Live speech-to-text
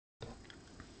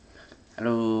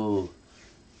Hello,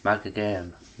 back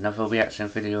again. Another reaction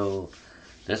video.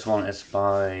 This one is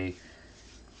by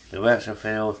the reaction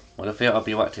video. Well, the video I'll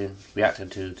be reacting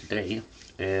to today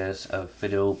is a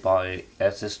video by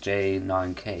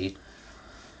SSJ9K.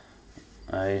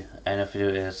 And the video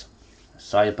is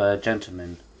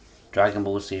Saiba-GENTLEMAN, Dragon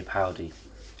Ball Z Parody.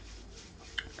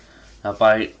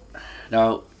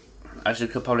 Now, as you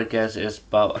could probably guess, it's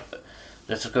about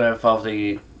this is going to involve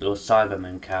the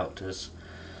Cybermen characters.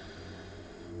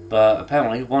 But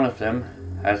apparently one of them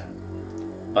has,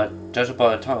 but judging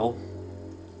by the title,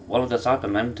 one of the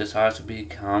Cybermen decides to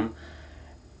become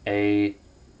a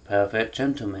perfect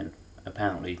gentleman,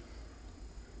 apparently.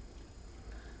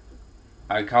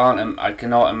 I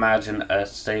cannot imagine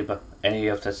any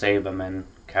of the Cybermen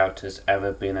characters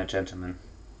ever being a gentleman.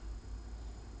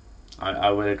 I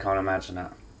really can't imagine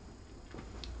that.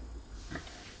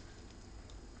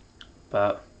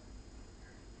 But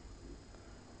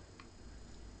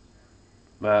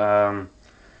yeah,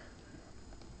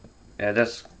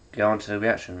 let's get on to the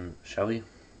reaction, shall we?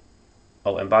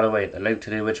 Oh, and by the way, the link to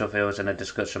the original video is in the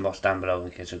description box down below in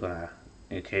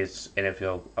case any of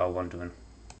you are wondering.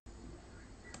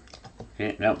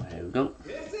 Okay, now here we go.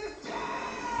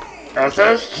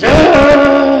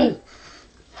 SSJ!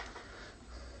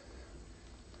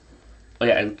 Oh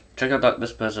yeah, and check out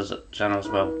this person's channel as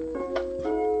well.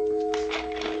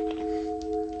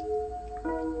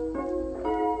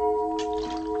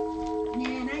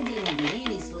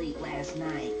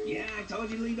 I told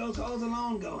you to leave those hoes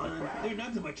alone, Gohan. They're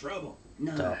nothing but trouble.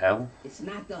 No, the hell? It's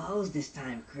not the hoes this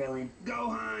time, Krillin.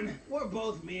 Gohan, we're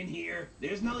both men here.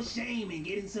 There's no shame in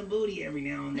getting some booty every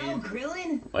now and then. No,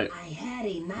 Krillin. Wait. I had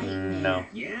a nightmare. No.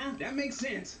 Yeah, that makes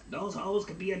sense. Those hoes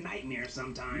could be a nightmare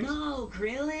sometimes. No,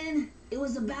 Krillin. It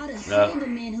was about a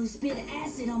Saibaman who spit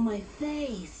acid on my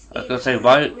face. I was gonna say,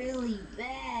 why? Really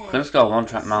bad. Krillin's got a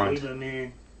one-track mind.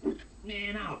 Saibaman.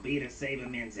 Man, I'll beat a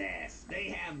Saibaman's ass. They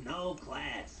have no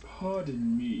class.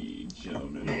 Pardon me,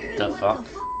 gentlemen. The fuck?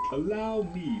 Allow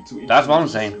me to That's what I'm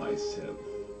introduce saying. myself.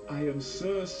 I am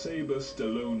Sir Saber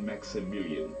Stallone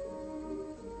Maximilian.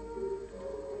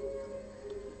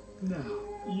 Now,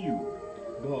 you,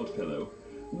 bald fellow,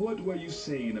 what were you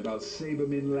saying about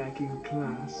Sabermen lacking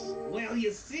class? Well,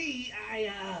 you see,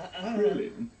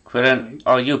 Krillin.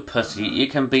 Oh, you pussy! You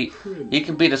can beat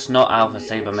the snot out of a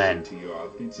Cyberman. To your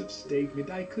offensive statement,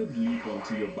 I could leap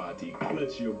onto your body,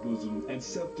 clutch your bosom, and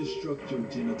self-destruct your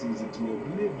genitals into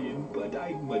oblivion, but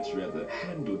I'd much rather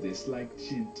handle this like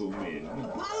gentlemen.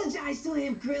 Apologize to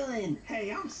him, Krillin.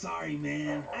 Hey, I'm sorry,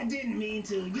 man. I didn't mean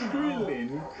to, you know.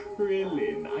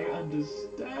 Krillin, I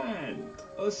understand.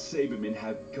 Us Sabermen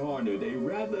have garnered a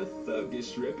rather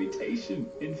thuggish reputation.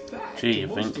 In fact,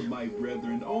 most of my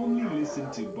brethren only listen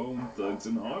to Bone Thugs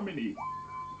and Harmony.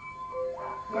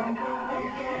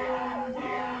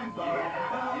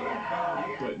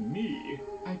 But me,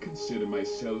 I consider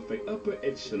myself an upper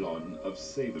echelon of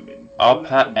Sabermen.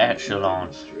 Upper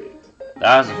echelon.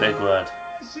 That's a big word.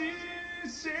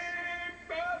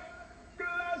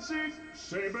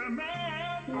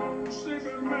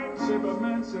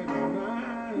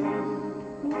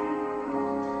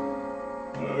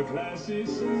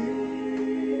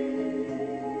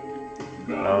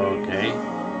 Okay.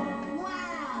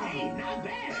 Wow. Hey, not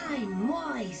bad. I'm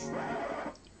moist.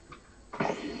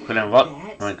 Krillin, what?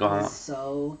 That Go on. was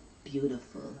so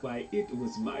beautiful. Why, it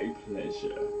was my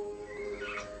pleasure.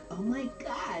 Oh my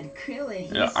God,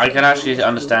 Krillin. Yeah, I can actually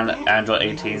understand Android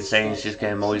 18 saying she's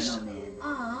getting moist.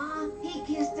 Aw, he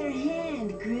kissed her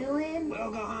hand, Krillin.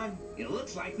 Well, Gohan, it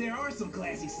looks like there are some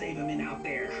classy Sabermen out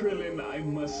there. Krillin, I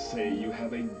must say you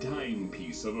have a dime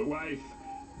piece of a wife.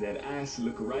 That ass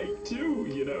look right too,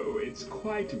 you know, it's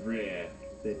quite rare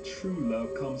that true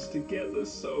love comes together,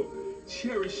 so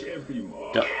cherish every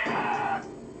moment. I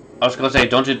was gonna say,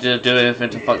 don't you do anything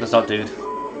to fuck this up, dude.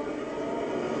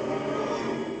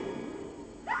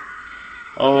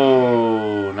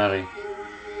 Oh, nutty.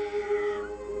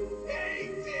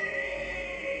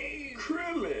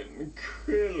 Krillin.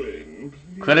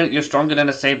 Krillin, you're stronger than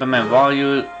a Cyberman. Why are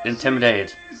you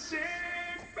intimidated?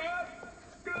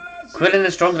 Krillin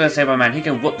is stronger than a Cyberman. He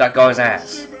can whoop that guy's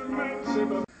ass.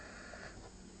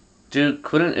 Dude,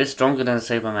 Krillin is stronger than a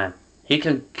Cyberman. He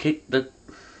can kick the...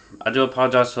 I do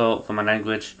apologize for my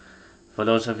language. For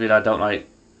those of you that don't like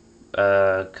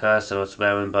curse or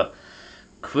swearing, but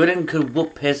Krillin could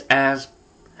whoop his ass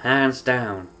hands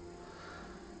down.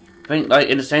 I think, like,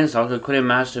 in the same cycle, Krillin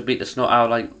managed to beat the snot out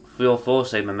of like 3 or 4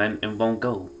 Cybermen in one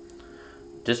go.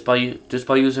 Just by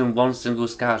using one single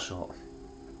scatter shot.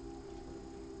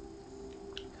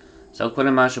 So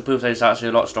Krillin managed to prove that he's actually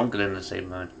a lot stronger than the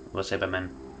Saibamen.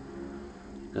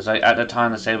 Because like, at the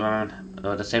time the Saibamen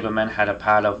the Saiba-Men had a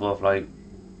power level of like,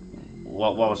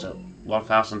 what was it,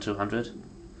 1,200?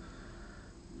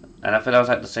 And I think that was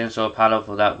like the same sort of power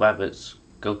level that Rabbit's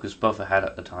Goku's brother had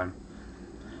at the time.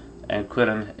 And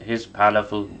Krillin, his power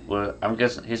level I'm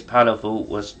guessing his power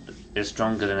level is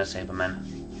stronger than the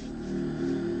Saiba-Men.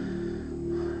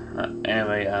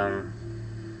 Anyway,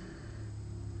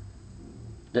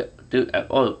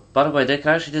 by the way, they can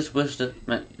actually just use the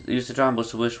Dragon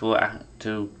Balls to wish for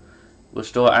to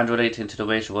restore Android 18 to the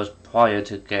way she was prior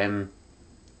to getting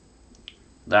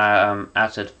that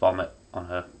acid vomit on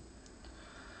her.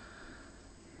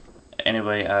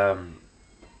 Anyway, I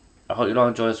hope you all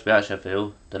enjoy this reaction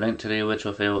video. The link to the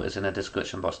original video is in the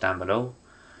description box down below.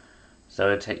 So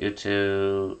it'll take you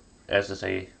to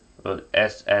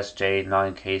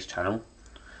SSJ9K's channel.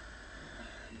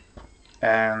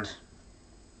 And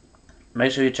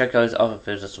make sure you check out his other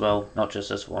videos as well, not just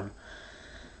this one.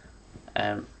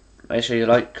 Make sure you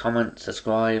like, comment,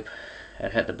 subscribe,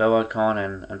 and hit the bell icon.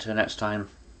 And until next time,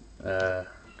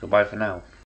 goodbye for now.